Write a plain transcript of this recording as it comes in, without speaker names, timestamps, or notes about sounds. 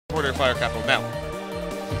Porter or Fire Capital now.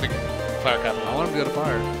 I think Fire Capital. I want him to go to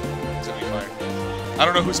Fire. It's gonna be Fire. I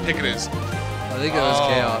don't know whose pick it is. I think it was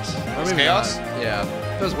Chaos. It was Chaos? Not. Yeah.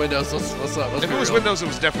 If it was Windows, let's if it was real. Windows, it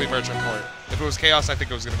was definitely Merchant Port. If it was Chaos, I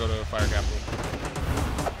think it was gonna go to Fire Capital.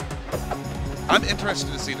 I'm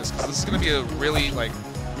interested to see this because this is gonna be a really like.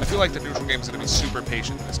 I feel like the neutral game is gonna be super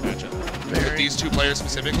patient in this matchup with these two players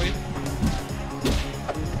specifically.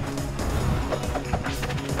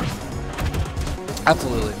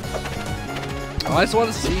 Absolutely. Oh, I just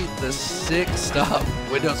want to see the sick stuff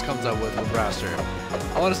Windows comes up with Wrastor.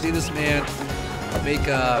 I want to see this man make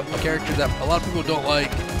a character that a lot of people don't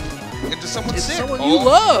like into someone sick. Someone you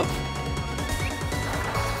love.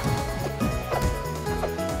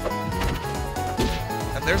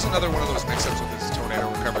 And there's another one of those mix-ups with his tornado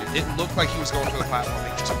recovery. It looked like he was going for the platform.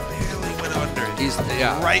 He just barely went under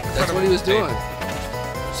it. Right. That's what he was doing.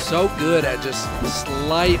 So good at just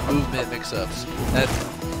slight movement mix-ups that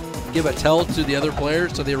give a tell to the other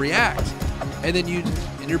players so they react, and then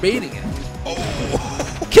you're baiting it. Oh,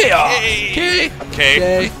 Chaos. Okay.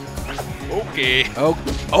 Okay. Okay.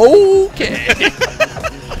 Okay.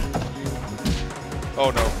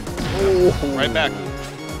 Oh no. Oh. Right back.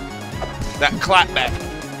 That clap back.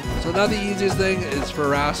 So now the easiest thing is for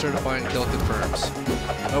Wrastor to find kill confirms.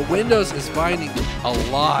 Windows is finding a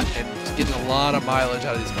lot and getting a lot of mileage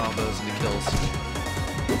out of these combos and the kills.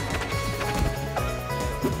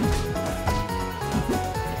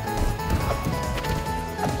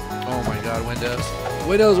 Oh my god, Windows.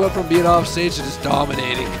 Windows went from being off stage to just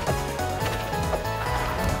dominating.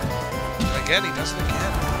 And again, he does it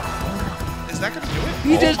again. Is that going to do it?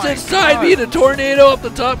 He just did side beat a tornado up the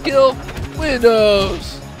top kill.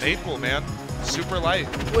 Windows. Maypul, man. Super light.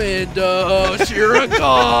 Windows, you're a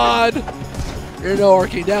god. You're no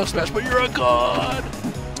arcane down smash, but you're a god.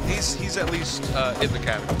 He's at least in the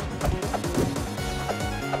category.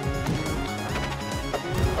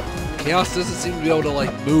 Chaos doesn't seem to be able to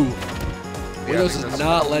like move. Windows is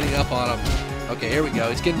not letting up on him. Okay, here we go.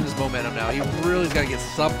 He's getting his momentum now. He really has got to get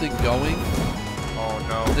something going. Oh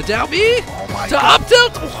no. The down B to God. up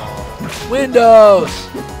tilt. Windows.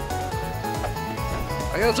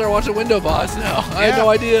 I gotta start watching Window Boss now. I had no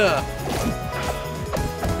idea. I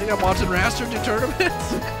think I'm watching Wrastor do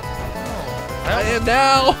tournaments. I am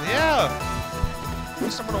now. Yeah. At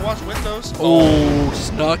least I'm gonna watch Windows. Oh,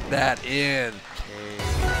 snuck that in.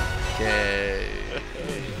 Okay.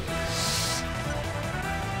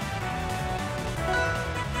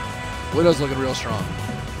 Windows looking real strong.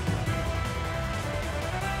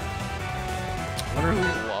 I wonder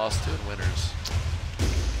who lost to in winners.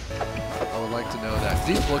 I would like to know that.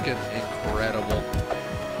 He's looking incredible.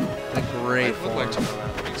 A great form. I would like to know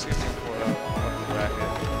that. Let me see if he can pull it up the bracket.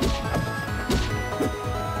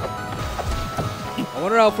 I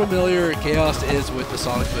wonder how familiar Chaos is with the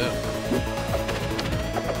Sonic Boom.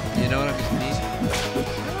 You know what I mean?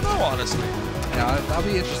 I don't know, honestly. Yeah, I'll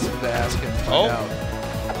be interested to ask him to find out.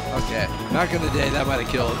 Okay. Back in the day, that might have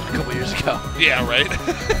killed a couple years ago. Yeah, right?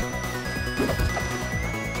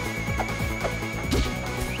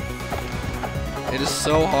 It is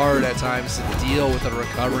so hard at times to deal with a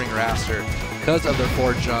recovering Wrastor because of their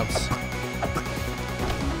forward jumps.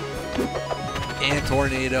 And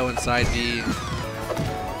Tornado and side B.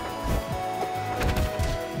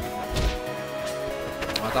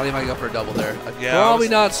 I thought he might go for a double there. Yeah, probably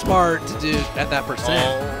not smart to do at that percent.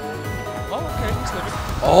 Oh, okay, he's living.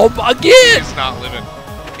 Oh, again! He's not living.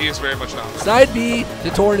 He is very much not living. Side B to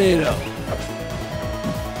Tornado.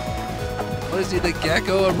 What is he, the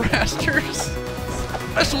Gecko of Wrastors?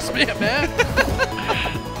 Special spam, man.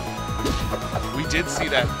 We did see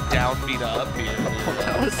that down B to up here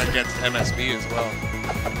against MSB as well.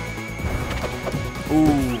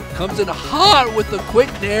 Ooh, comes in hot with the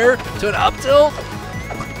quick nair to an up tilt.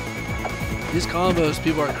 These combos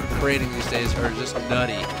people are creating these days are just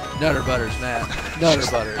nutty. Nutter butters, man. Nutter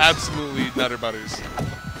butters. Absolutely nutter butters.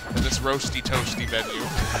 In this roasty toasty venue.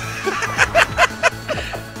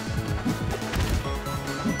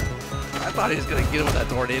 I thought he was going to get him with that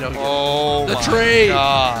tornado again. Oh, the my trade.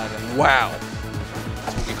 God. Wow.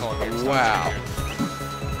 That's what we call it. Wow.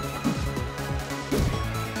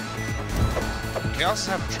 Kaos is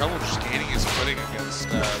having trouble just gaining his footing against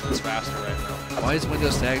this Wrastor right now. Why is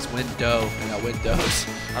Windows tags window and not Windows?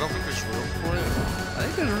 I don't think there's room for it. I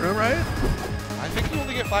think there's room, right? I think you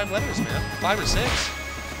only get 5 letters, man. 5 or 6.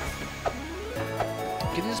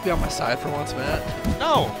 Can you just be on my side for once, Matt?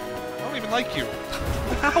 No. I don't even like you.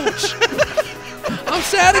 Ouch. I'm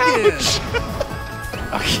sad again.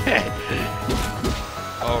 Okay.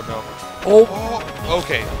 Oh, no. Oh.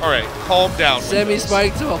 Okay. All right. Calm down.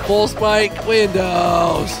 Semi-spike to a full spike.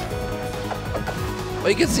 Windows. But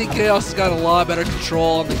you can see Kaos has got a lot better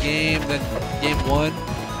control on the game than game 1.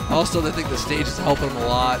 Also, I think the stage is helping him a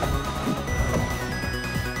lot.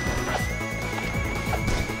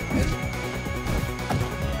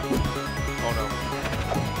 Oh no.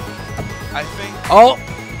 I think. Oh!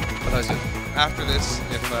 That was good. After this,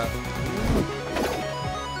 if. Yeah,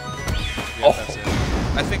 Oh. that's it.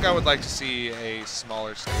 I think I would like to see a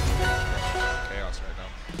smaller stage for Kaos right now.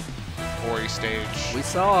 Ori stage. We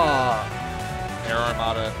saw Air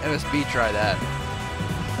Armada. MSB try that.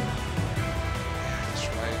 Yeah, that's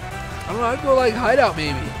right. I don't know, I'd go like Hideout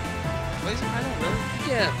maybe. Blazing Hideout, really?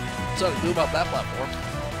 Yeah, something to do about that platform.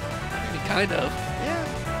 I mean, kind of. Yeah.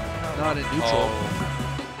 Not in neutral.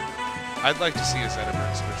 Oh. I'd like to see a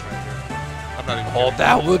Zetaburn switch right here. I'm not even Oh, kidding.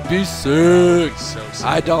 that would be That sick. would be so sick.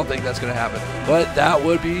 I don't think that's going to happen, but that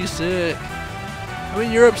would be sick. I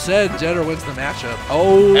mean, Europe said Jetter wins the matchup.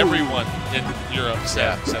 Oh. Everyone in Europe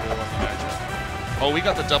said we won the matchup. Oh, we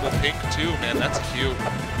got the double pink too, man. That's cute.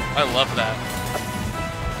 I love that.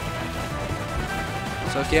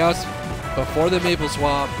 So Kaos, before the Maple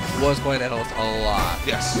Swap, was playing Etalus a lot.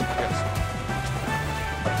 Yes, yes.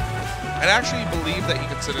 I actually believe that he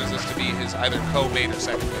considers this to be his either co-main or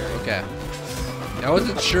secondary. Okay. I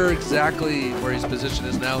wasn't sure exactly where his position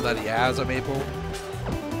is now that he has a Maple.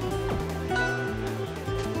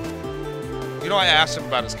 You know, I asked him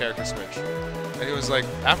about his character switch, and he was like,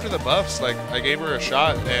 after the buffs, like, I gave her a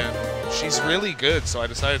shot, and she's really good, so I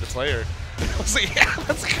decided to play her. I was like, yeah,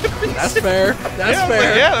 that's good. That's fair. That's Yeah, I was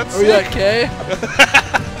fair. like, yeah, that's Are you sick. like K?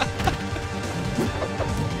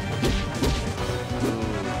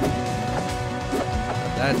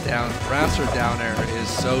 That Wrastor down air is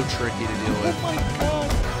so tricky to deal with. Oh my god.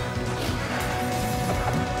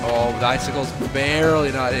 Oh, the icicle's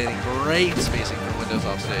barely not hitting. Great spacing from Windows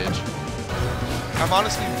off stage. I'm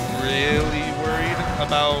honestly really worried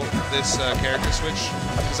about this character switch,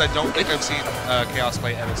 because I don't think I've seen Kaos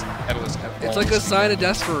play Etalus at all. It's like a sign of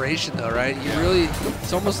desperation, though, right? You really,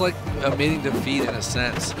 it's almost like admitting defeat in a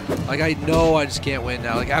sense. Like, I know I just can't win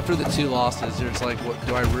now. Like, after the 2 losses, it's like, what,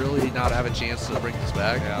 do I really not have a chance to bring this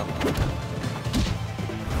back? Yeah.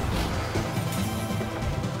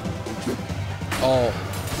 Oh,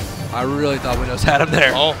 I really thought Windows had him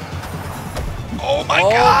there. Oh. Oh my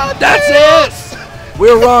god. That's it!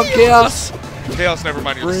 We're wrong, Kaos. Kaos, never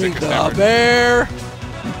mind. You're the Bring sickest the ever. bear.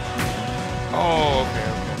 Oh, okay,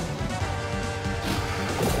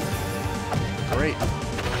 Great.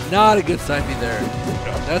 Not a good side beat there.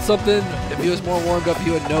 That's something, if he was more warmed up, he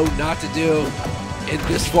would know not to do in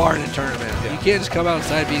this far in a tournament. Yeah. You can't just come out and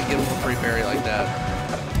side beat and give him a free parry like that.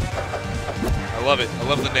 I love it. I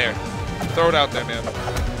love the nair. Throw it out there, man.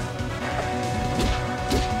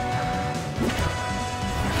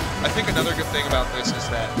 I think another good thing about this is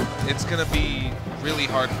that it's going to be really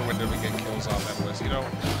hard for Window to get kills off Etalus. You know,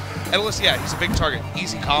 Etalus, yeah, he's a big target.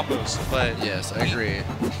 Easy combos, but Yes, I agree.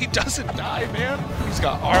 he doesn't die, man. He's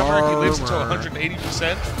got armor. He lives until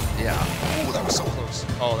 180%. Yeah. Oh, that was so close.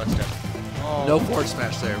 Oh, that's dead. Oh. No forward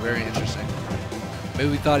smash there. Very interesting.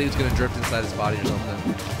 Maybe we thought he was going to drift inside his body or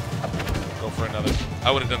something. Go for another.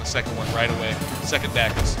 I would have done a second one right away. Second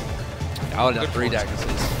Dacus. I would have done 3 Good forward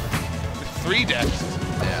Dacuses. 3 Dacus.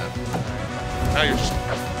 Yeah. Now you're just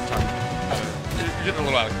you're getting a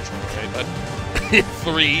little out of control, okay? But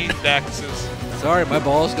 3 Dacuses. Sorry, my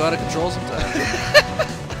balls go out of control sometimes.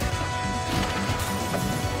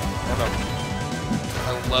 Oh no.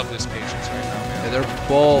 I love this patience right now, man. Yeah, they're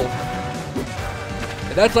both.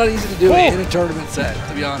 And that's not easy to do in a tournament set,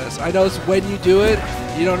 to be honest. I know when you do it,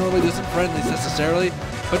 you don't normally do some friendlies necessarily,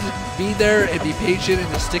 but just be there and be patient and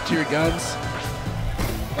just stick to your guns.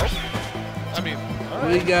 Nope. I mean,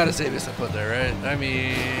 We gotta say this input there, right? I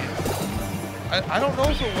mean, I don't know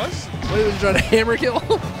if it was. what, he was trying to hammer kill? I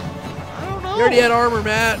don't know. You already had armor,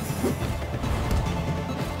 Matt.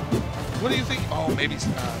 What do you think? Oh, maybe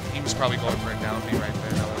he was probably going for a down B right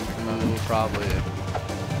there. Now that I think about it. Ooh, probably.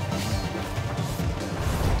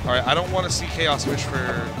 All right, I don't want to see Kaos switch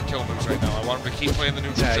for kill moves right now. I want him to keep playing the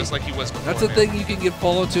neutral just like he was before. That's the man. thing, you can get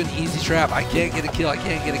fall into an easy trap. I can't get a kill, I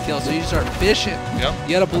can't get a kill. So you start fishing. Yep.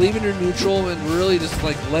 You gotta believe in your neutral and really just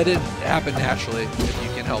like let it happen naturally if you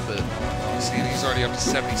can help it. Oh, see, he's already up to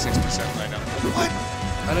 76% right now. What?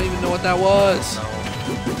 I don't even know what that was. No.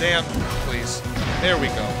 Damn, please. There we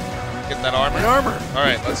go. Get that armor. An armor. All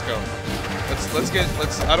right, let's go. Let's.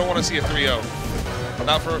 I don't want to see a 3-0.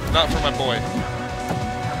 Not for my boy.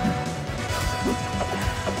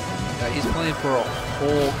 Yeah, he's playing for a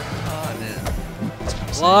whole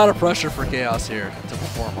continent. A lot of pressure for Kaos here to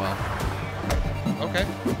perform well. Okay.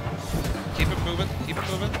 Keep it moving. Keep it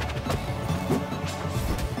moving.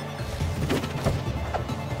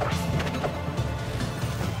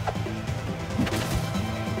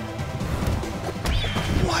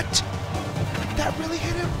 What? That really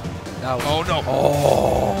hit him? That was, Oh, no.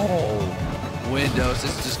 Oh. Windows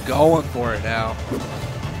is just going for it now.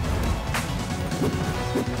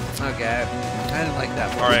 Okay. I didn't like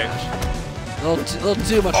that. All right. A little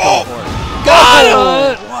too much going for it. Got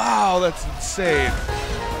it! Wow, that's insane.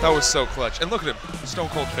 That was so clutch. And look at him. Stone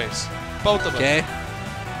cold face. Both of them. Okay.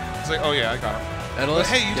 It's like, oh, yeah, I got him. Etalus, But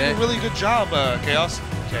hey, you did a really good job, Kaos.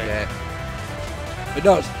 Okay. But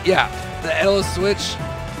no, yeah. The Etalus switch.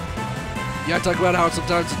 You gotta talk about how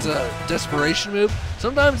sometimes it's a desperation move.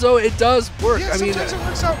 Sometimes, though, it does work. Yeah, I mean, sometimes it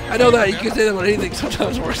works out. I know that you can say that about anything.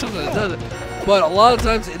 Sometimes it works, sometimes it doesn't. But a lot of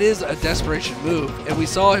times it is a desperation move. And we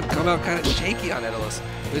saw him come out kind of shaky on Etalus.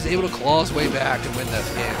 He was able to claw his way back and win that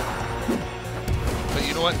game. But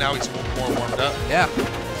you know what? Now he's more warmed up. Yeah.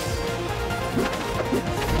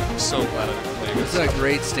 I'm so glad I didn't play This is a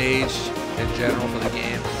great stage in general for the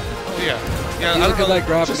game. Oh, yeah. Yeah, You I look don't at know, that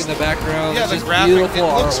graphic just, in the background. Yeah, it's the just graphic, beautiful it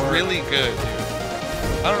looks artwork. really good, dude.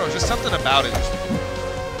 I don't know, just something about it.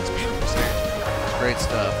 It's a beautiful stage. Great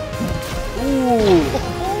stuff. Ooh.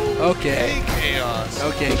 Okay. Hey, Chaos.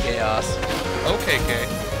 Okay, Chaos. Okay, K.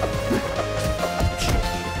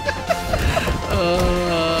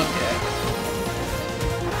 Okay.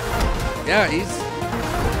 Yeah, he's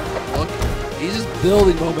just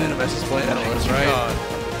building momentum as he's playing Etalus, right? God.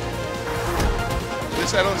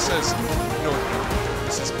 This Etalus says, no,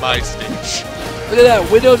 this is my stage. Look at that.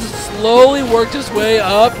 Windows slowly worked his way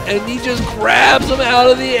up, and he just grabs him out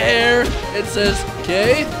of the air and says,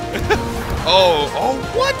 "Okay." Oh,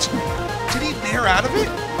 what? Did he nair out of it?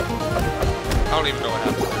 I don't even know what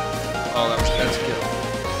happened. Oh, that's a kill.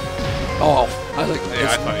 Oh, I was like,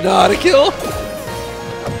 yeah, it's not a kill.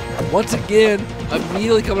 Once again,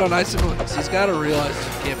 immediately coming on ice. He's got to realize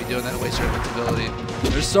you can't be doing that and waste your invincibility.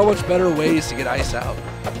 There's so much better ways to get ice out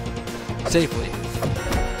safely.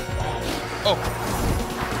 Oh.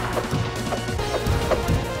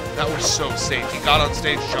 That was so safe. He got on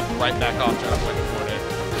stage, jumped right back off to like a forward air.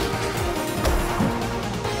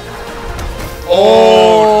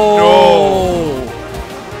 Oh, no.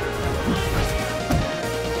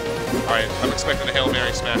 Alright, I'm expecting a Hail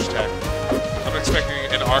Mary smash attack. I'm expecting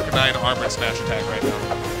an Arcanine armored smash attack right now.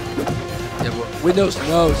 Yeah, but Windows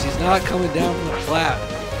knows he's not coming down from the flat.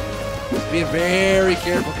 He's being very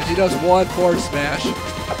careful because he does one forward smash.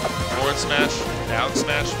 Forward smash, down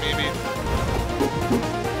smash maybe.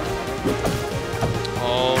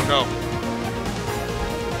 Oh no.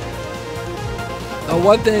 The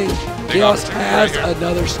one thing, Kaos has right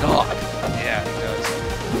another stock. Yeah, he does.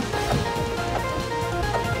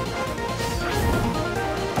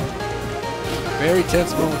 Very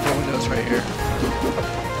tense moment for Windows right here.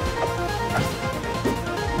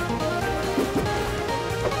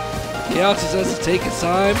 Kaos just has to take his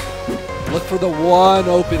time, look for the one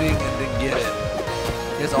opening, and then get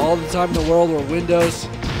it. He has all the time in the world where Windows.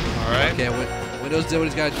 All right. Okay, Windows did what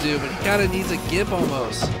he's got to do, but he kind of needs a gimp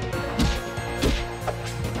almost.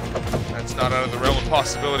 That's not out of the realm of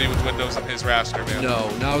possibility with Windows and his Wrastor, man. No,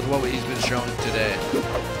 not with what he's been showing today.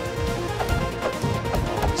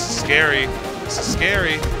 This is scary. This is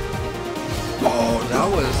scary. Oh, that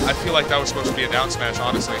was. I feel like that was supposed to be a down smash,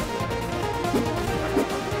 honestly.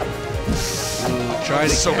 Trying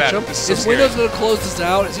to so catch bad. him. This is so Is scary. Windows going to close this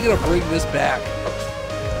out? Is he going to bring this back?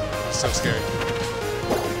 So scary.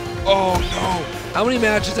 Oh no! How many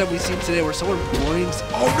matches have we seen today where someone brings?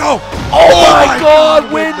 Oh no! Oh my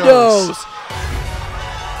God, Windows!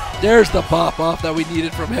 There's the pop off that we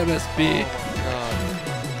needed from MSB.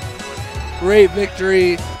 Great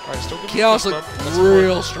victory. All right, still give me Kaos fist looked bump. That's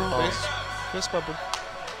real important. strong. Fist bump him.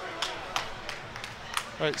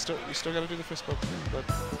 All right, you still got to do the fist bump, but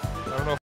I don't know.